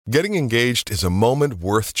Getting engaged is a moment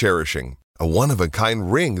worth cherishing. A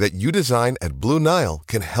one-of-a-kind ring that you design at Blue Nile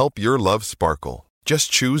can help your love sparkle. Just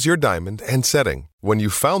choose your diamond and setting. When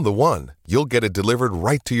you've found the one, you'll get it delivered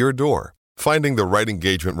right to your door. Finding the right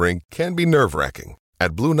engagement ring can be nerve-wracking.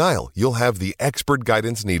 At Blue Nile, you'll have the expert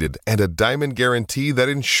guidance needed and a diamond guarantee that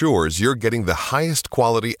ensures you're getting the highest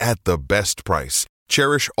quality at the best price.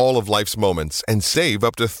 Cherish all of life's moments and save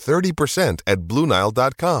up to 30% at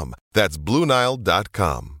BlueNile.com. That's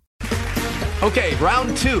BlueNile.com. Okay,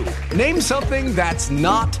 round two. Name something that's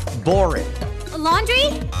not boring. A laundry?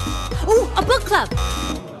 Ooh, a book club.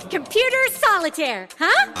 Computer solitaire,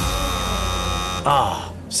 huh?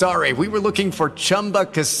 Ah, sorry, we were looking for Chumba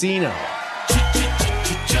Casino.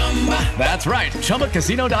 That's right,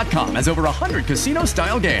 ChumbaCasino.com has over 100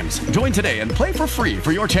 casino-style games. Join today and play for free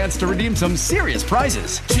for your chance to redeem some serious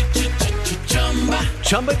prizes.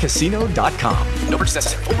 ChumbaCasino.com. No purchase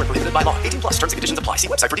necessary. Void where prohibited by law. 18+. Terms and conditions apply. See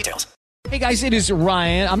website for details. Hey guys, it is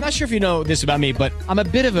Ryan. I'm not sure if you know this about me, but I'm a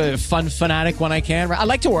bit of a fun fanatic when I can. I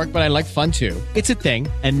like to work, but I like fun too. It's a thing.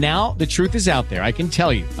 And now the truth is out there. I can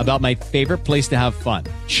tell you about my favorite place to have fun.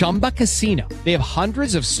 Chumba Casino. They have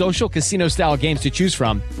hundreds of social casino style games to choose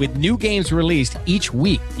from with new games released each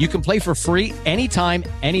week. You can play for free anytime,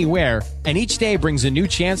 anywhere. And each day brings a new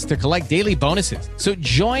chance to collect daily bonuses. So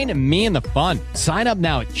join me in the fun. Sign up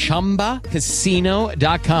now at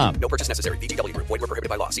ChumbaCasino.com. No purchase necessary. VGW Group. Void where prohibited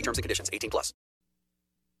by law. See terms and conditions. 18+.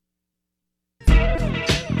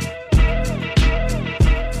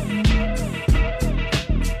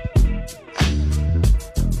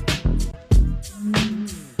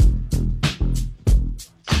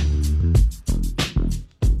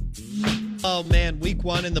 Oh, man, week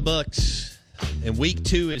one in the books, and week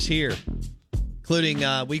two is here, including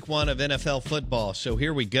week one of NFL football. So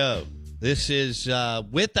here we go. This is,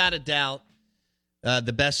 without a doubt,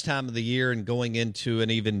 the best time of the year and going into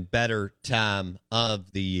an even better time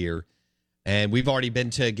of the year. And we've already been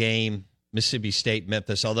to a game, Mississippi State,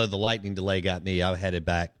 Memphis. Although the lightning delay got me, I headed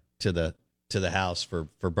back to the house for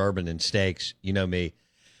bourbon and steaks. You know me.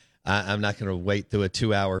 I'm not going to wait through a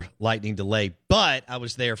 2-hour lightning delay, but I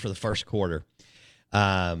was there for the first quarter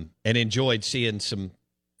and enjoyed seeing some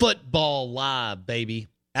football live, baby.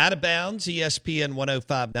 Out of Bounds, ESPN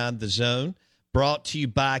 105.9 The Zone, brought to you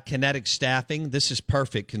by Kinetic Staffing. This is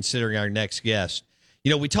perfect considering our next guest.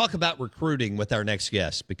 You know, we talk about recruiting with our next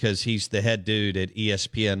guest because he's the head dude at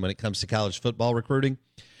ESPN when it comes to college football recruiting.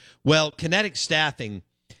 Well, Kinetic Staffing,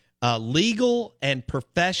 legal and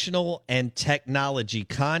professional and technology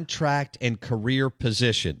contract and career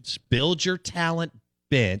positions. Build your talent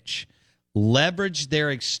bench. Leverage their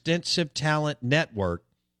extensive talent network.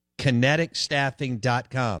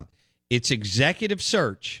 KineticStaffing.com. It's executive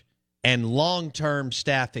search and long-term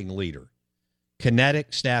staffing leader.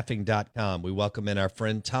 KineticStaffing.com. We welcome in our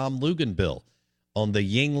friend Tom Luginbill on the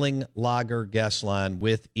Yuengling Lager guest line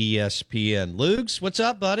with ESPN. Lugs, what's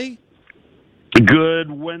up, buddy?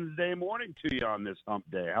 Good Wednesday morning to you on this hump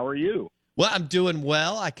day. How are you? Well, I'm doing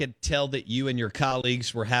well. I could tell that you and your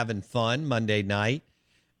colleagues were having fun Monday night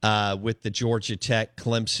with the Georgia Tech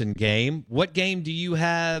Clemson game. What game do you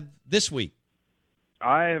have this week?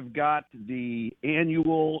 I have got the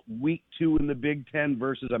annual week 2 in the Big Ten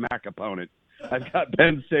versus a MAC opponent. I've got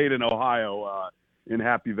Penn State and Ohio in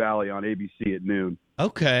Happy Valley on ABC at noon.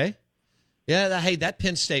 Okay. Yeah, hey, that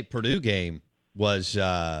Penn State-Purdue game was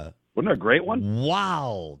wasn't it a great one?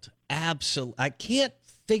 Wild. Absolutely. I can't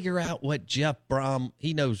figure out what Jeff Brom,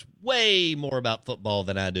 he knows way more about football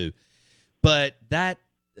than I do. But that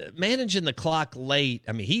managing the clock late,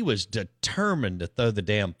 I mean, he was determined to throw the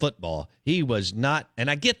damn football. He was not, and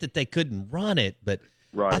I get that they couldn't run it, but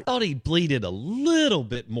right. I thought he bleeded a little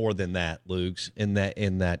bit more than that, Lugs, in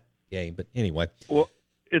that game. But anyway. Well,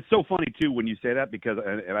 it's so funny, too, when you say that because,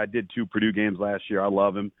 and I did 2 Purdue games last year. I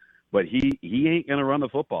love him, but he ain't going to run the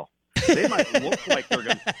football. They might look like they're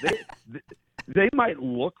going to they might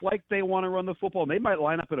look like they want to run the football. They might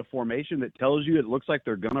line up in a formation that tells you it looks like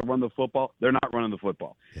they're going to run the football. They're not running the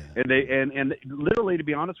football. Yeah. And literally, to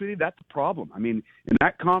be honest with you, that's the problem. I mean, in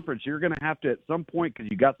that conference, you're going to have to, at some point, because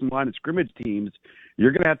you got some line of scrimmage teams,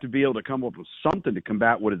 you're going to have to be able to come up with something to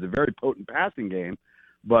combat what is a very potent passing game,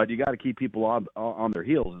 but you got to keep people on their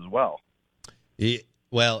heels as well.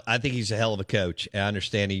 Well, I think he's a hell of a coach. I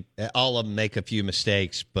understand all of them make a few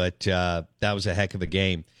mistakes, but that was a heck of a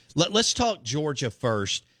game. Let's talk Georgia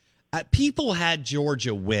first. People had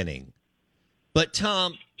Georgia winning, but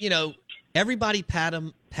Tom, you know, everybody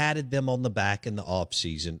patted them on the back in the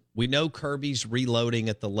offseason. We know Kirby's reloading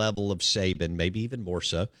at the level of Saban, maybe even more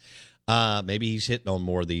so. Maybe he's hitting on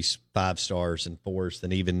more of these 5 stars and 4s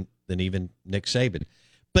than even Nick Saban.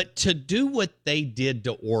 But to do what they did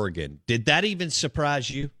to Oregon, did that even surprise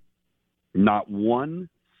you? Not one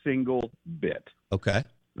single bit. Okay.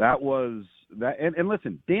 That was that. And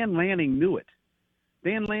listen, Dan Lanning knew it.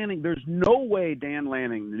 Dan Lanning, there's no way Dan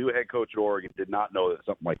Lanning, the new head coach at Oregon, did not know that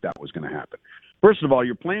something like that was going to happen. First of all,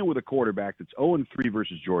 you're playing with a quarterback that's 0-3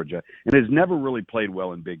 versus Georgia and has never really played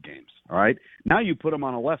well in big games. All right. Now you put him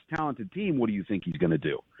on a less talented team. What do you think he's going to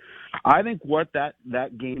do? I think what that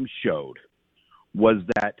game showed was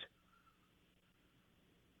that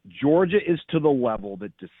Georgia is to the level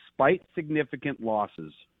that despite significant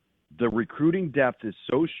losses, the recruiting depth is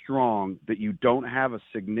so strong that you don't have a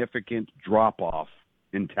significant drop-off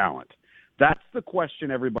in talent. That's the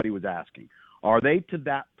question everybody was asking. Are they to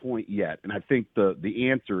that point yet? And I think the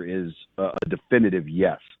answer is a definitive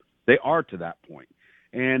yes. They are to that point.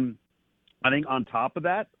 And I think on top of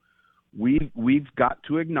that, we've got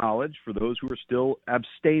to acknowledge, for those who are still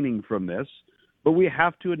abstaining from this, but we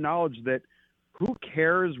have to acknowledge that who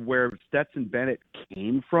cares where Stetson Bennett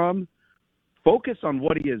came from? Focus on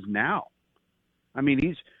what he is now. I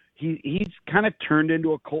mean, he's kind of turned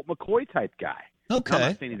into a Colt McCoy type guy. Okay. I'm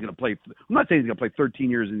not saying he's going to play 13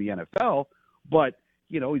 years in the NFL, but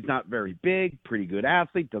he's not very big, pretty good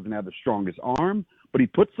athlete, doesn't have the strongest arm, but he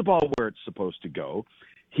puts the ball where it's supposed to go.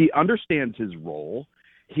 He understands his role.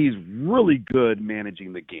 He's really good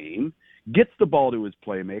managing the game, gets the ball to his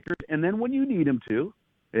playmakers, and then when you need him to,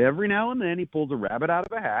 every now and then he pulls a rabbit out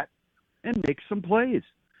of a hat and makes some plays.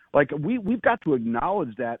 Like, we've got to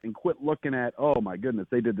acknowledge that and quit looking at, oh, my goodness,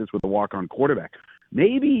 they did this with a walk-on quarterback.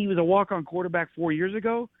 Maybe he was a walk-on quarterback 4 years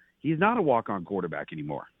ago. He's not a walk-on quarterback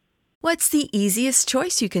anymore. What's the easiest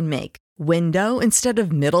choice you can make? Window instead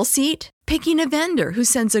of middle seat? Picking a vendor who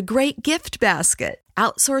sends a great gift basket?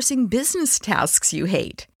 Outsourcing business tasks you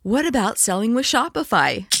hate? What about selling with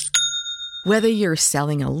Shopify? Whether you're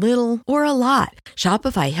selling a little or a lot,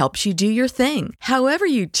 Shopify helps you do your thing, however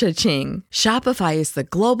you cha-ching. Shopify is the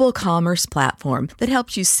global commerce platform that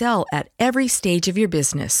helps you sell at every stage of your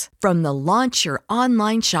business. From the launch your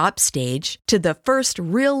online shop stage to the first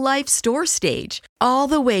real-life store stage, all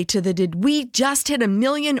the way to the did we just hit 1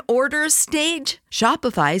 million orders stage.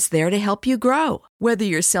 Shopify's there to help you grow. Whether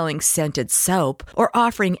you're selling scented soap or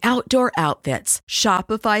offering outdoor outfits,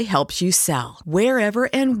 Shopify helps you sell. Wherever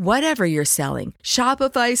and whatever you're selling,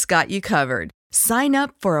 Shopify's got you covered. Sign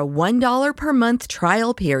up for a $1 per month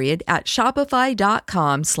trial period at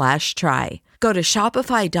shopify.com/try. Go to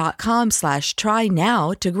shopify.com/try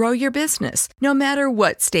now to grow your business, no matter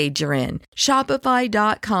what stage you're in.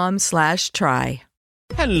 Shopify.com/try.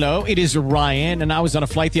 Hello, it is Ryan, and I was on a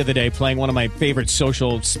flight the other day playing one of my favorite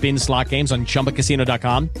social spin slot games on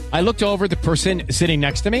ChumbaCasino.com. I looked over at the person sitting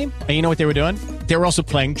next to me, and you know what they were doing? They were also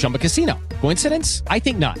playing Chumba Casino. Coincidence? I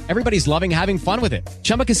think not. Everybody's loving having fun with it.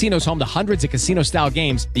 Chumba Casino is home to hundreds of casino-style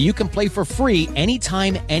games that you can play for free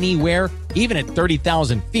anytime, anywhere, even at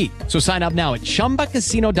 30,000 feet. So sign up now at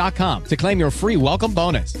ChumbaCasino.com to claim your free welcome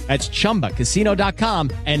bonus. That's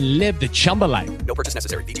ChumbaCasino.com and live the Chumba life. No purchase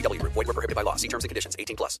necessary. VGW. Void where prohibited by law. See terms and conditions.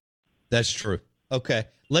 18+. That's true. Okay.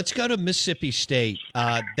 Let's go to Mississippi State.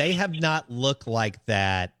 They have not looked like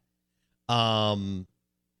that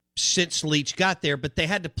since Leach got there, but they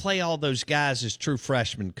had to play all those guys as true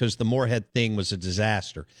freshmen because the Moorhead thing was a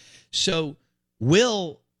disaster. So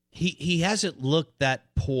Will, he hasn't looked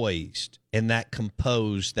that poised and that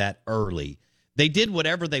composed that early. They did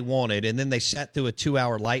whatever they wanted, and then they sat through a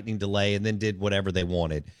 2-hour lightning delay and then did whatever they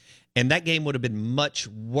wanted. And that game would have been much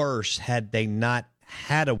worse had they not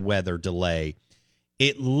had a weather delay.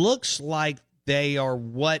 It looks like they are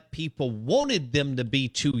what people wanted them to be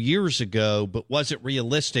 2 years ago, but wasn't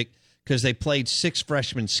realistic because they played 6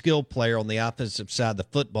 freshman skill player on the offensive side of the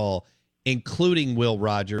football, including Will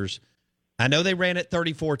Rogers. I know they ran it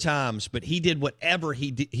 34 times, but he did whatever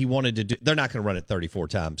he wanted to do. They're not going to run it 34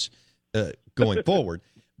 times going forward,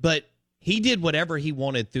 but he did whatever he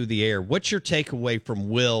wanted through the air. What's your takeaway from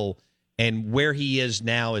Will and where he is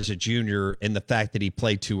now as a junior and the fact that he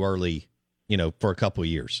played too early, for a couple of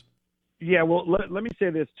years? Yeah, well, let me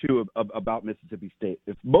say this, too, about Mississippi State.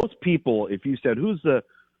 If you said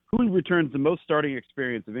who returns the most starting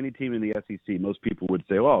experience of any team in the SEC, most people would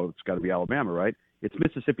say, oh, it's got to be Alabama, right? It's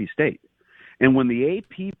Mississippi State. And when the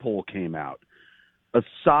AP poll came out,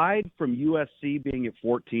 aside from USC being at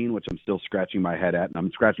 14, which I'm still scratching my head at, and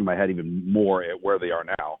I'm scratching my head even more at where they are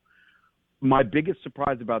now, my biggest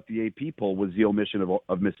surprise about the AP poll was the omission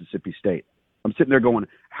of Mississippi State. I'm sitting there going,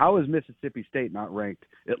 how is Mississippi State not ranked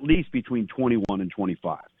at least between 21 and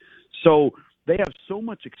 25? So they have so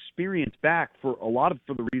much experience back for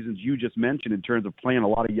the reasons you just mentioned in terms of playing a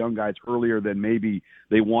lot of young guys earlier than maybe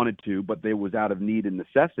they wanted to, but they was out of need and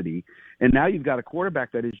necessity. And now you've got a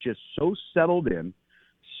quarterback that is just so settled in,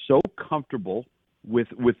 so comfortable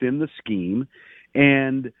within the scheme,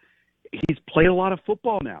 and he's played a lot of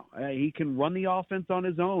football now. He can run the offense on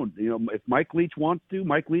his own. If Mike Leach wants to,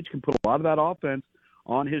 Mike Leach can put a lot of that offense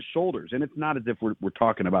on his shoulders. And it's not as if we're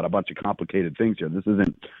talking about a bunch of complicated things here. This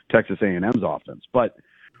isn't Texas A&M's offense. But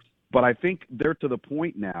I think they're to the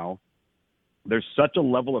point now, there's such a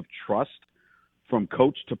level of trust from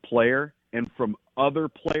coach to player and from other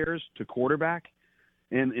players to quarterback,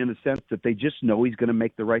 in the sense that they just know he's going to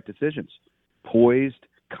make the right decisions. Poised,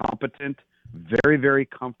 competent, very, very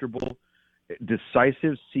comfortable,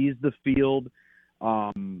 decisive, sees the field.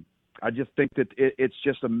 I just think that it's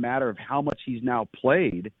just a matter of how much he's now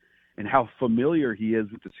played and how familiar he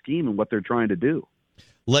is with the scheme and what they're trying to do.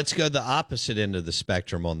 Let's go the opposite end of the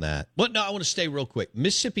spectrum on that. Well, no, I want to stay real quick.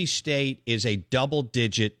 Mississippi State is a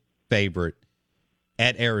double-digit favorite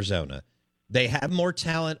at Arizona. They have more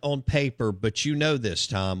talent on paper, but you know this,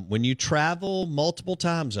 Tom. When you travel multiple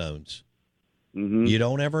time zones, you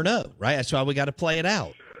don't ever know, right? That's why we got to play it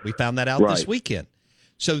out. We found that out this weekend.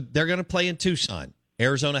 So they're going to play in Tucson.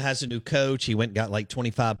 Arizona has a new coach. He went and got like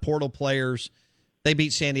 25 portal players. They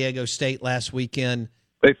beat San Diego State last weekend.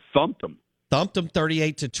 They thumped them.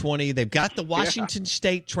 38-20. They've got the Washington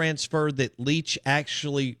State transfer that Leach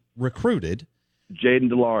actually recruited. Jaden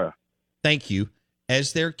DeLaura. Thank you.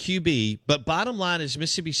 As their QB. But bottom line is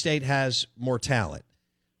Mississippi State has more talent.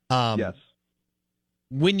 Yes.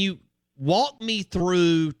 When you walk me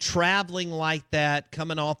through traveling like that,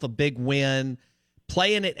 coming off a big win,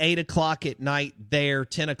 playing at 8 o'clock at night there,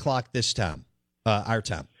 10 o'clock this time, our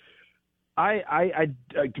time. I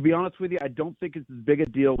to be honest with you, I don't think it's as big a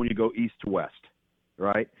deal when you go east to west,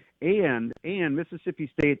 right? And Mississippi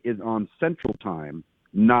State is on Central Time,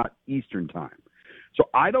 not Eastern Time. So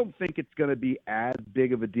I don't think it's going to be as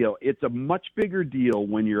big of a deal. It's a much bigger deal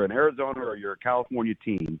when you're an Arizona or you're a California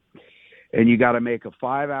team, and you got to make a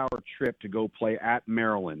 5-hour trip to go play at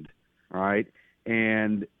Maryland, all right?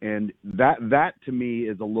 And that to me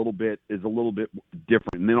is a little bit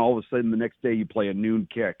different. And then all of a sudden the next day you play a noon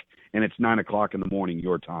kick and it's 9 o'clock in the morning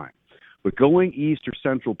your time. But going east or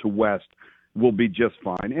central to west will be just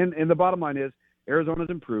fine. And the bottom line is Arizona's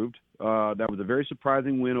improved. That was a very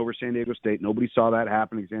surprising win over San Diego State. Nobody saw that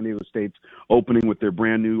happening. San Diego State's opening with their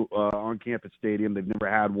brand new on-campus stadium. They've never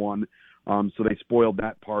had one, so they spoiled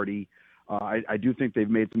that party. I do think they've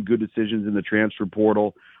made some good decisions in the transfer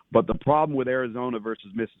portal. But the problem with Arizona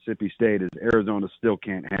versus Mississippi State is Arizona still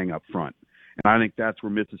can't hang up front. And I think that's where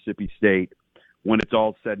Mississippi State, when it's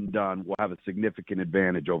all said and done, will have a significant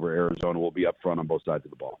advantage over Arizona. Will be up front on both sides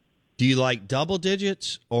of the ball. Do you like double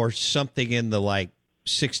digits or something in the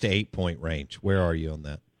 6 to 8 point range? Where are you on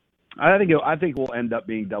that? I think we'll end up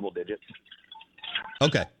being double digits.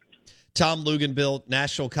 Okay. Tom Luginbill,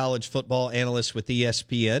 National College Football Analyst with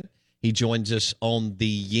ESPN. He joins us on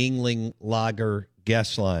the Yuengling Lager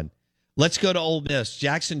guest line. Let's go to Ole Miss.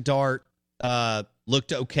 Jackson Dart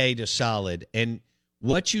looked okay to solid. And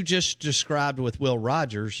what you just described with Will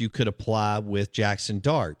Rogers, you could apply with Jackson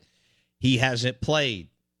Dart. He hasn't played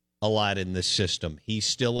a lot in this system. He's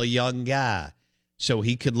still a young guy. So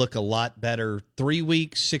he could look a lot better 3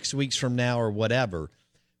 weeks, 6 weeks from now or whatever.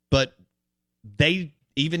 But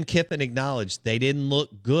even Kiffin acknowledged they didn't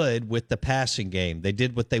look good with the passing game. They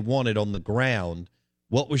did what they wanted on the ground.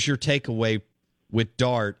 What was your takeaway with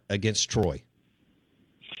Dart against Troy?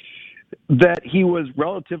 That he was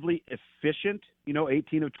relatively efficient,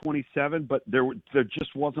 18 of 27, but there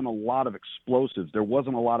just wasn't a lot of explosives. There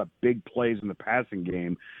wasn't a lot of big plays in the passing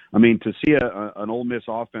game. I mean, to see an Ole Miss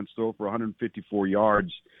offense throw for 154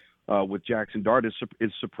 yards with Jackson Dart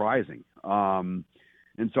is surprising.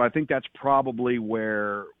 And so I think that's probably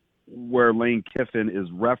where Lane Kiffin is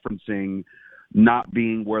referencing not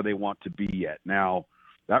being where they want to be yet. Now,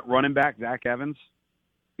 that running back, Zach Evans,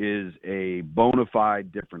 is a bona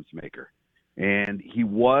fide difference maker. And he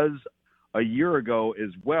was a year ago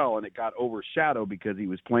as well, and it got overshadowed because he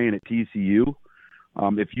was playing at TCU.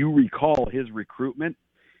 If you recall his recruitment,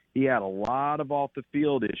 he had a lot of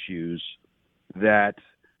off-the-field issues that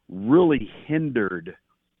really hindered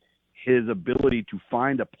his ability to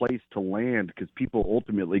find a place to land because people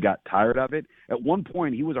ultimately got tired of it. At one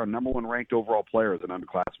point, he was our number one ranked overall player as an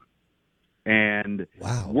underclassman and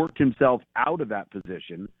worked himself out of that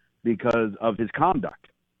position because of his conduct.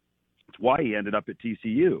 That's why he ended up at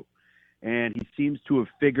TCU. And he seems to have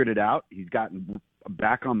figured it out. He's gotten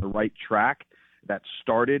back on the right track. That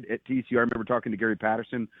started at TCU. I remember talking to Gary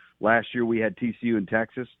Patterson last year. We had TCU in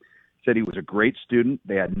Texas. said he was a great student.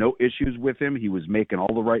 They had no issues with him. He was making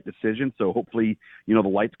all the right decisions. So hopefully, the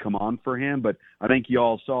lights come on for him. But I think you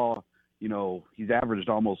all saw, he's averaged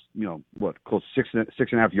almost, close to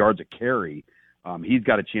 6.5 yards a carry. He's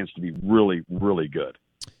got a chance to be really, really good.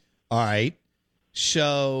 All right.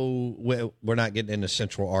 So we're not getting into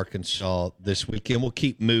Central Arkansas this weekend. We'll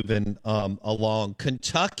keep moving along.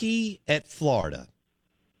 Kentucky at Florida.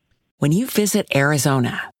 When you visit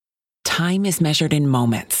Arizona, time is measured in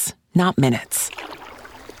moments, not minutes.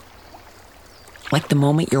 Like the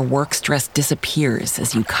moment your work stress disappears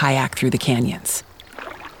as you kayak through the canyons.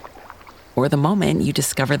 Or the moment you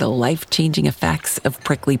discover the life-changing effects of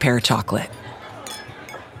prickly pear chocolate.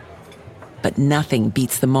 But nothing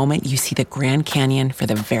beats the moment you see the Grand Canyon for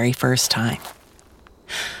the very first time.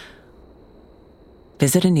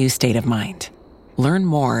 Visit a new state of mind. Learn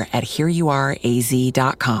more at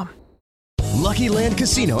hereyouareaz.com. Lucky Land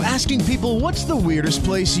Casino, asking people, what's the weirdest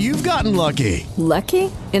place you've gotten lucky?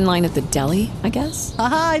 Lucky? In line at the deli, I guess?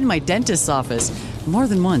 Aha, in my dentist's office. More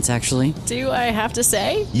than once, actually. Do I have to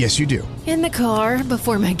say? Yes, you do. In the car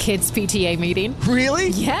before my kids' PTA meeting. Really?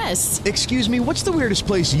 Yes. Excuse me, what's the weirdest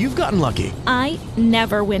place you've gotten lucky? I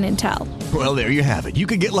never win and tell. Well, there you have it. You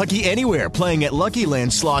can get lucky anywhere, playing at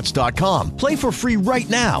LuckyLandSlots.com. Play for free right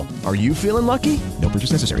now. Are you feeling lucky? No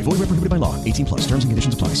purchase necessary. Void where prohibited by law. 18+. Terms and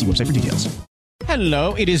conditions apply. See website for details.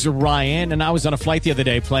 Hello, it is Ryan, and I was on a flight the other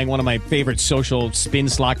day playing one of my favorite social spin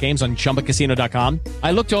slot games on ChumbaCasino.com.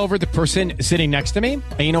 I looked over at the person sitting next to me,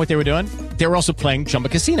 and you know what they were doing? They were also playing Chumba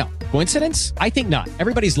Casino. Coincidence? I think not.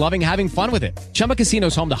 Everybody's loving having fun with it. Chumba Casino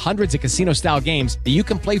is home to hundreds of casino-style games that you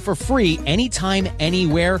can play for free anytime,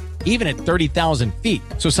 anywhere, even at 30,000 feet.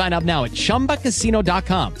 So sign up now at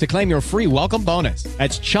ChumbaCasino.com to claim your free welcome bonus.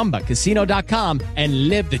 That's ChumbaCasino.com and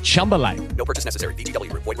live the Chumba life. No purchase necessary.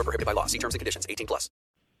 VGW. Void where prohibited by law. See terms and conditions. 18+.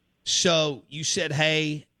 So you said,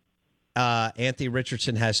 hey, Anthony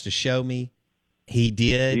Richardson has to show me. He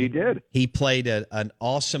did. He did. He played an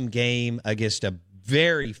awesome game against a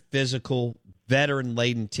very physical,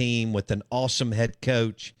 veteran-laden team with an awesome head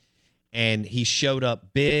coach, and he showed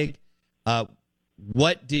up big.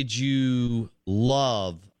 What did you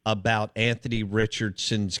love about Anthony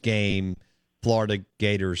Richardson's game, Florida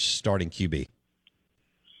Gators starting QB?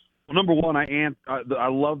 Well, number one, I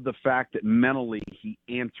love the fact that mentally he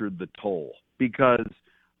answered the toll, because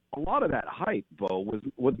a lot of that hype, Bo,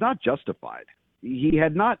 was not justified. He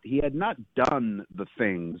had not done the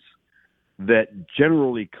things that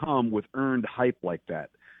generally come with earned hype like that.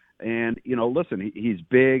 And, listen, he's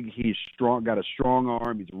big, he's strong, got a strong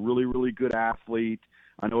arm, he's a really, really good athlete.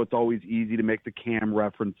 I know it's always easy to make the Cam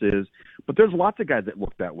references, but there's lots of guys that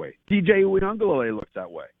look that way. DJ Uiagalelei looks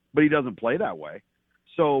that way, but he doesn't play that way.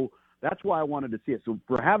 So that's why I wanted to see it. So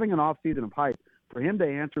for having an off-season of hype, for him to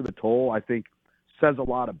answer the toll, I think says a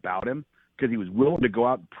lot about him, because he was willing to go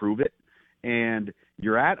out and prove it. And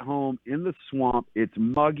you're at home in the swamp. It's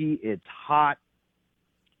muggy. It's hot.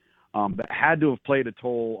 That had to have played a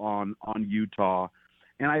toll on Utah.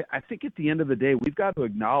 And I think at the end of the day, we've got to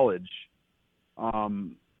acknowledge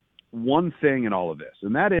one thing in all of this,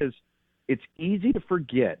 and that is it's easy to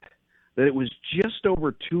forget that it was just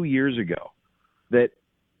over 2 years ago that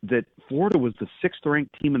Florida was the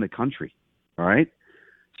sixth-ranked team in the country, all right?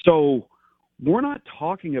 So we're not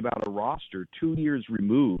talking about a roster 2 years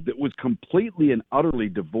removed that was completely and utterly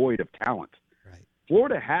devoid of talent. Right.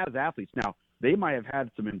 Florida has athletes. Now, they might have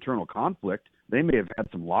had some internal conflict. They may have had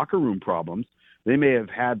some locker room problems. They may have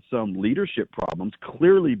had some leadership problems.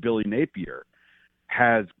 Clearly, Billy Napier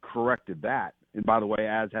has corrected that. And by the way,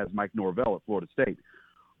 as has Mike Norvell at Florida State.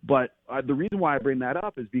 But the reason why I bring that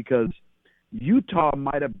up is because Utah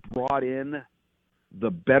might have brought in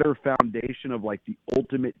the better foundation of like the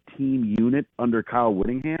ultimate team unit under Kyle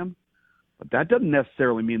Whittingham, but that doesn't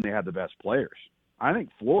necessarily mean they had the best players. I think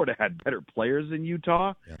Florida had better players than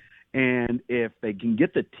Utah, and if they can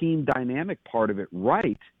get the team dynamic part of it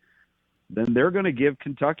right, then they're going to give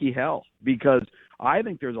Kentucky hell, because I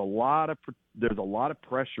think there's a lot of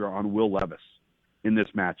pressure on Will Levis in this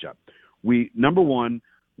matchup. Number one,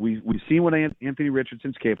 we've seen what Anthony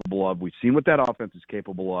Richardson's capable of. We've seen what that offense is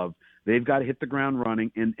capable of. They've got to hit the ground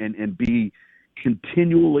running and be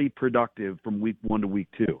continually productive from week 1 to week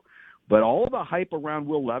 2. But all the hype around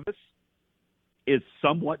Will Levis is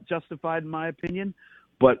somewhat justified in my opinion.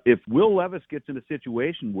 But if Will Levis gets in a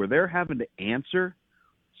situation where they're having to answer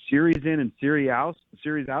series in and series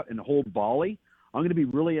out and hold volley, I'm going to be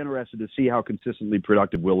really interested to see how consistently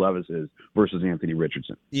productive Will Levis is versus Anthony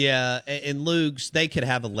Richardson. Yeah, and Lugs, they could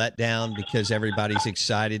have a letdown because everybody's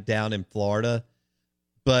excited down in Florida.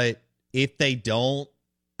 But if they don't,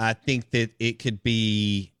 I think that it could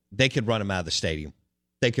be – they could run them out of the stadium.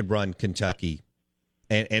 they could run Kentucky,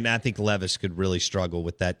 and I think Levis could really struggle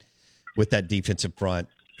with that defensive front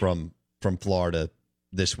from Florida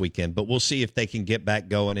this weekend. But we'll see if they can get back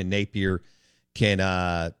going and Napier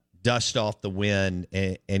can dust off the win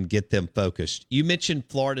and get them focused. You mentioned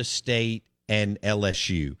Florida State and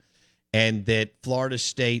LSU, and that Florida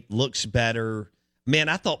State looks better. Man,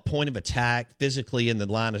 I thought point of attack physically in the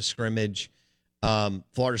line of scrimmage,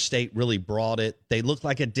 Florida State really brought it. They looked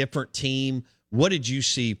like a different team. What did you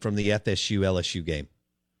see from the FSU-LSU game?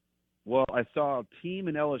 Well, I saw a team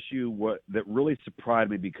in LSU that really surprised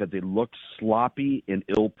me because they looked sloppy and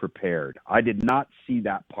ill-prepared. I did not see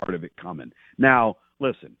that part of it coming. Now,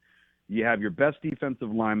 listen, you have your best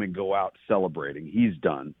defensive lineman go out celebrating. He's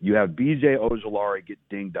done. You have B.J. Ojulari get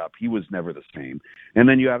dinged up. He was never the same. And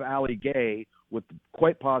then you have Ali Gay with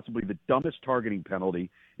quite possibly the dumbest targeting penalty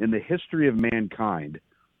in the history of mankind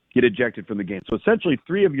get ejected from the game. So essentially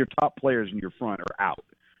 3 of your top players in your front are out.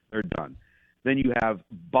 They're done. Then you have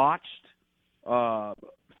botched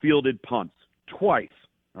fielded punts twice,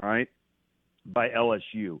 all right, by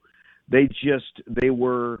LSU. They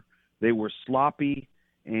were sloppy.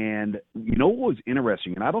 And you know what was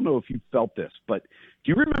interesting, and I don't know if you felt this, but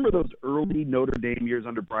do you remember those early Notre Dame years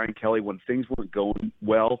under Brian Kelly when things weren't going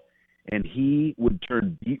well and he would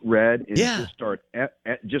turn beet red and just start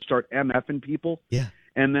MFing people? Yeah.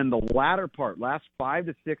 And then the latter part, last 5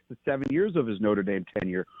 to 6 to 7 years of his Notre Dame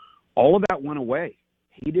tenure, all of that went away.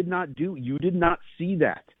 You did not see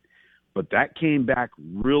that. But that came back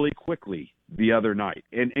really quickly the other night.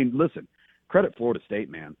 And listen, credit Florida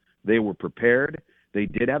State, man. They were prepared. They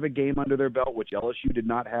did have a game under their belt, which LSU did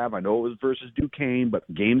not have. I know it was versus Duquesne, but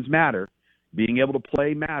games matter. Being able to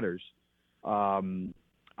play matters.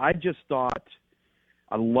 I just thought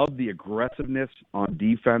I loved the aggressiveness on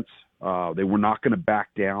defense. They were not going to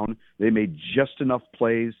back down. They made just enough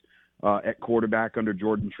plays at quarterback under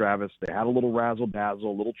Jordan Travis. They had a little razzle-dazzle,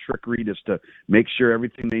 a little trickery just to make sure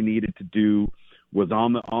everything they needed to do was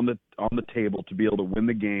on the table to be able to win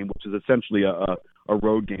the game, which is essentially a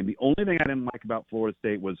road game. The only thing I didn't like about Florida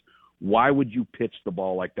State was why would you pitch the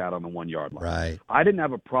ball like that on the 1 yard line? Right. I didn't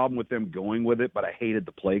have a problem with them going with it, but I hated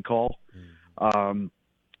the play call.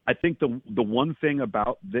 I think the one thing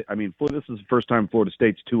about this is the first time Florida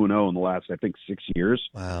State's 2-0 in the last, I think, 6 years.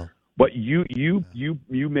 Wow. But you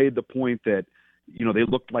made the point that, they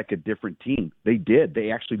looked like a different team. They did.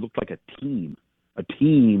 They actually looked like a team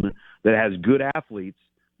that has good athletes,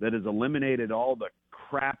 that has eliminated all the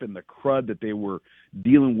crap and the crud that they were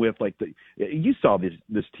dealing with. You saw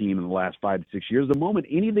this team in the last 5 to 6 years. The moment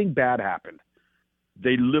anything bad happened,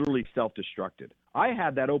 they literally self-destructed. I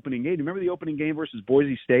had that opening game. Remember the opening game versus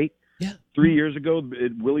Boise State? Yeah. 3 years ago,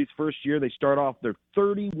 Willie's first year, they start off, they're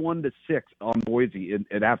 31-6 on Boise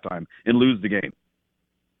at halftime and lose the game.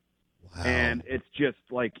 Wow. And it's just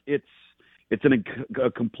like it's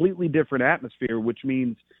a completely different atmosphere, which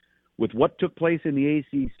means with what took place in the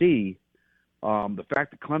ACC, the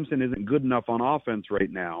fact that Clemson isn't good enough on offense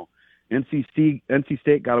right now, NC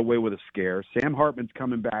State got away with a scare. Sam Hartman's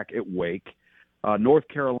coming back at Wake. North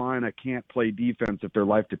Carolina can't play defense if their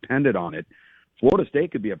life depended on it. Florida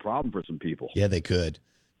State could be a problem for some people. Yeah, they could.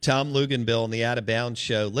 Tom Luganbill on the Out of Bounds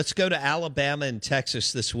Show. Let's go to Alabama and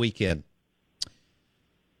Texas this weekend.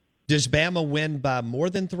 Does Bama win by more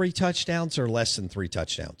than 3 touchdowns or less than 3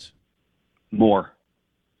 touchdowns? More.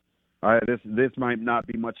 This might not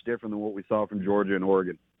be much different than what we saw from Georgia and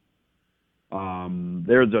Oregon.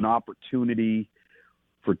 There's an opportunity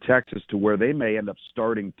for Texas to where they may end up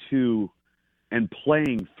starting 2 and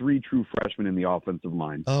playing 3 true freshmen in the offensive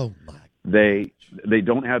line. Oh, my. They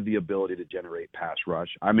don't have the ability to generate pass rush.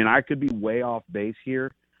 I mean, I could be way off base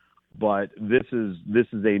here, but this is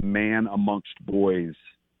a man amongst boys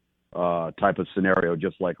type of scenario,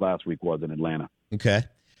 just like last week was in Atlanta. Okay.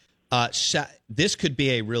 This could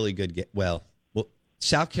be a really good game. Well,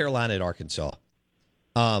 South Carolina at Arkansas.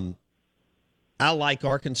 I like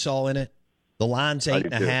Arkansas in it. The line's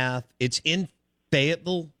 8.5. It's in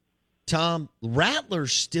Fayetteville. Tom, Rattler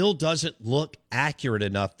still doesn't look accurate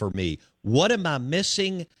enough for me. What am I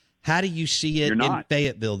missing? How do you see it in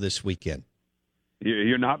Fayetteville this weekend?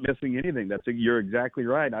 You're not missing anything. You're exactly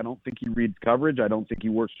right. I don't think he reads coverage. I don't think he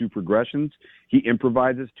works through progressions. He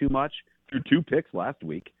improvises too much. Threw 2 picks last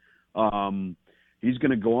week. He's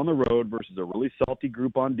going to go on the road versus a really salty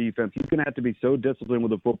group on defense. He's going to have to be so disciplined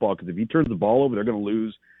with the football because if he turns the ball over, they're going to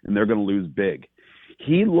lose, and they're going to lose big.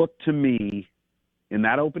 He looked to me in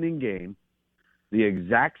that opening game the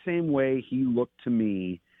exact same way he looked to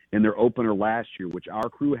me in their opener last year, which our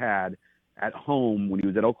crew had at home when he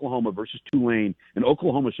was at Oklahoma versus Tulane, and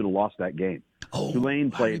Oklahoma should have lost that game. Tulane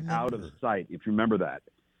played out of sight, if you remember that.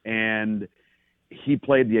 And he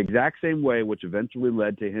played the exact same way, which eventually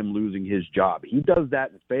led to him losing his job. He does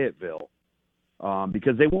that in Fayetteville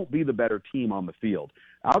because they won't be the better team on the field.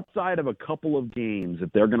 Outside of a couple of games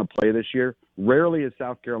that they're going to play this year, rarely is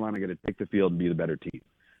South Carolina going to take the field and be the better team.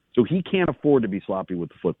 So he can't afford to be sloppy with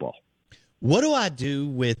the football. What do I do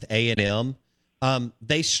with A&M?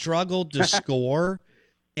 They struggled to score.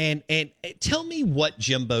 And tell me what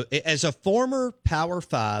Jimbo, as a former Power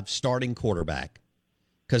 5 starting quarterback,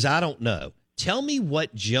 because I don't know, tell me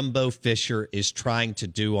what Jimbo Fisher is trying to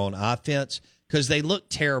do on offense, because they looked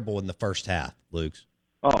terrible in the first half, Luke's.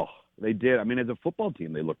 Oh, they did. I mean, as a football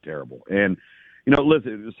team, they looked terrible. And, you know,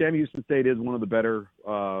 listen, Sam Houston State is one of the better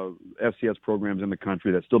FCS programs in the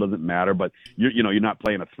country. That still doesn't matter, but, you're not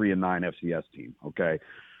playing a 3-9 FCS team, okay?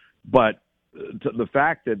 But the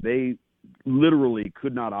fact that they literally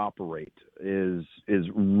could not operate is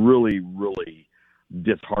really, really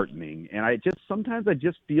disheartening. And sometimes I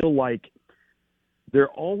just feel like they're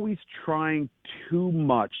always trying too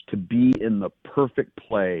much to be in the perfect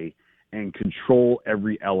play and control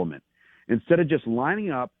every element, instead of just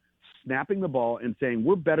lining up, snapping the ball, and saying,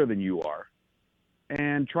 we're better than you are,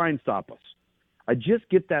 and try and stop us. I just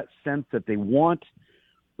get that sense that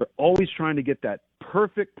they're always trying to get that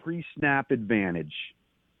perfect pre-snap advantage.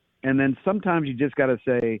 And then sometimes you just got to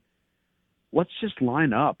say, let's just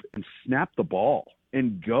line up and snap the ball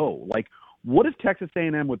and go. Like, what if Texas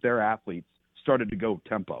A&M with their athletes started to go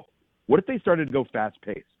tempo? What if they started to go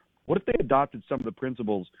fast-paced? What if they adopted some of the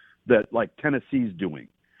principles that, like, Tennessee's doing?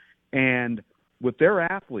 And with their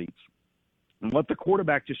athletes, and let the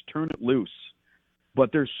quarterback just turn it loose.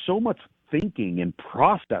 But there's so much thinking and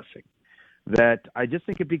processing that I just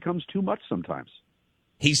think it becomes too much sometimes.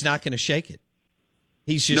 He's not going to shake it.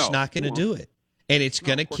 He's just not going to do it. And it's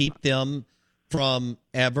going to keep them from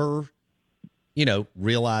ever,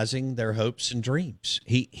 realizing their hopes and dreams.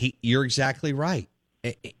 You're exactly right.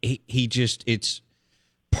 It's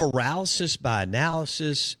paralysis by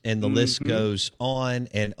analysis, and the list goes on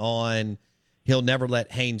and on. He'll never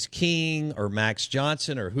let Haynes King or Max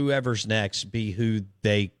Johnson or whoever's next be who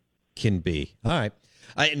they can be. All right.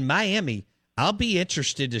 In Miami, I'll be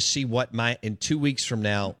interested to see what in 2 weeks from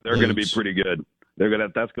now. They're going to be pretty good.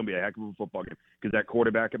 That's going to be a heck of a football game, because that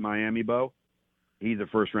quarterback at Miami, Bo, he's a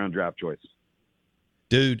first-round draft choice.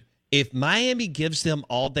 Dude, if Miami gives them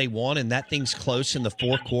all they want and that thing's close in the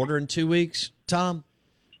fourth quarter in 2 weeks, Tom,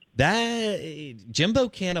 that Jimbo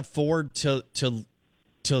can't afford to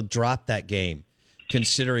drop that game,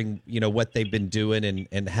 considering what they've been doing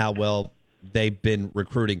and how well they've been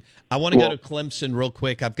recruiting. I want to go to Clemson real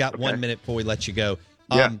quick. I've got 1 minute before we let you go.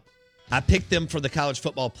 I picked them for the college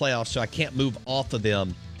football playoffs, so I can't move off of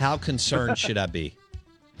them. How concerned should I be?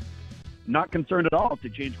 Not concerned at all if they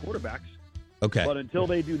change quarterbacks. Okay. But until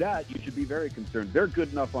they do that, you should be very concerned. They're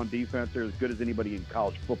good enough on defense. They're as good as anybody in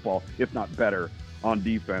college football, if not better, on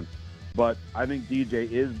defense. But I think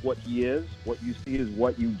DJ is what he is. What you see is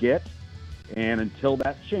what you get. And until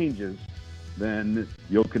that changes, then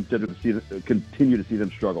you'll continue to see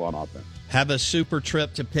them struggle on offense. Have a super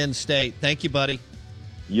trip to Penn State. Thank you, buddy.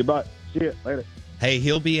 You bet. See you later. Hey,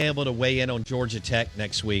 he'll be able to weigh in on Georgia Tech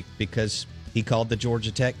next week, because he called the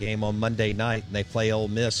Georgia Tech game on Monday night, and they play Ole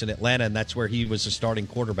Miss in Atlanta, and that's where he was a starting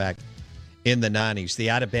quarterback in the 90s. The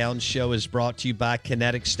Out of Bounds Show is brought to you by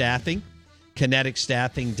Kinetic Staffing.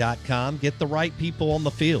 KineticStaffing.com. Get the right people on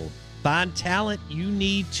the field. Find talent you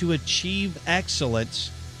need to achieve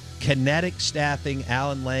excellence. Kinetic Staffing,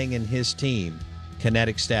 Alan Lang and his team.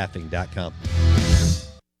 KineticStaffing.com.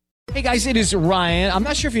 Hey guys, it is Ryan. I'm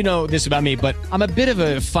not sure if you know this about me, but I'm a bit of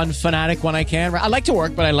a fun fanatic when I can. I like to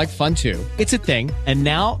work, but I like fun too. It's a thing. And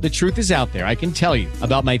now the truth is out there. I can tell you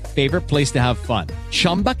about my favorite place to have fun.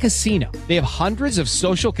 Chumba Casino. They have hundreds of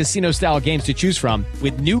social casino style games to choose from,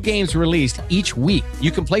 with new games released each week.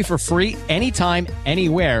 You can play for free anytime,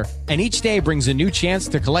 anywhere. And each day brings a new chance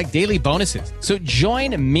to collect daily bonuses. So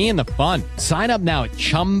join me in the fun. Sign up now at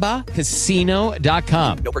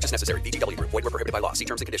ChumbaCasino.com. No purchase necessary. VGW Group. Void where prohibited by law. See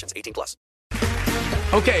terms and conditions. 18+.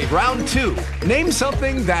 Okay, round two. Name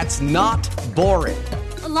something that's not boring.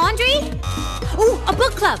 A laundry? Ooh, a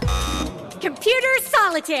book club. Computer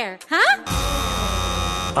solitaire, huh?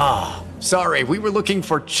 Ah, sorry. We were looking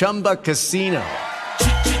for Chumba Casino.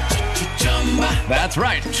 That's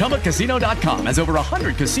right. ChumbaCasino.com has over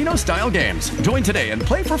 100 casino-style games. Join today and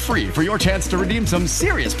play for free for your chance to redeem some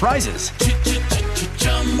serious prizes.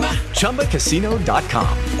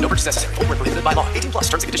 ChumbaCasino.com. No purchase necessary. Void where prohibited by law. 18+.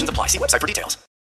 Terms and conditions apply. See website for details.